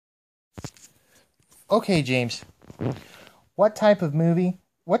Okay, James. What type of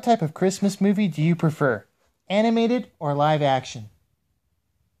Christmas movie do you prefer? Animated or live action?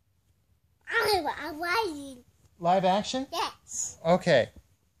 I Live action? Yes. Okay.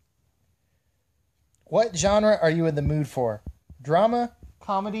 What genre are you in the mood for? Drama,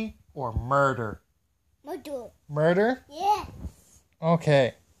 comedy, or murder? Murder. Murder? Yes.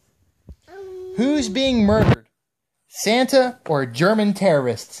 Okay. Who's being murdered? Santa or German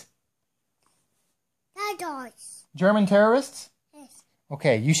terrorists? Dogs. German terrorists? Yes.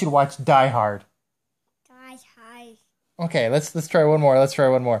 Okay, you should watch Die Hard. Die Hard. Okay, let's try one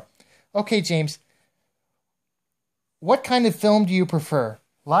more. Okay, James. What kind of film do you prefer?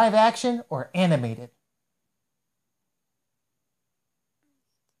 Live action or animated?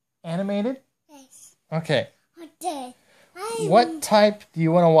 Animated? Yes. Okay. Okay. What type do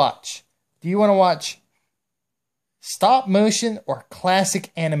you want to watch? Do you want to watch stop motion or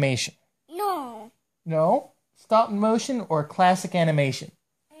classic animation? No. No? Stop motion or classic animation?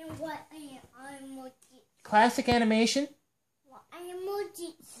 And what emoji? Classic animation? What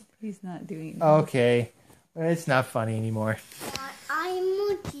emoji? He's not doing it. Okay. It's not funny anymore. What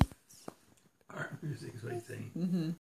emoji? Art music is what he's saying. Mm-hmm.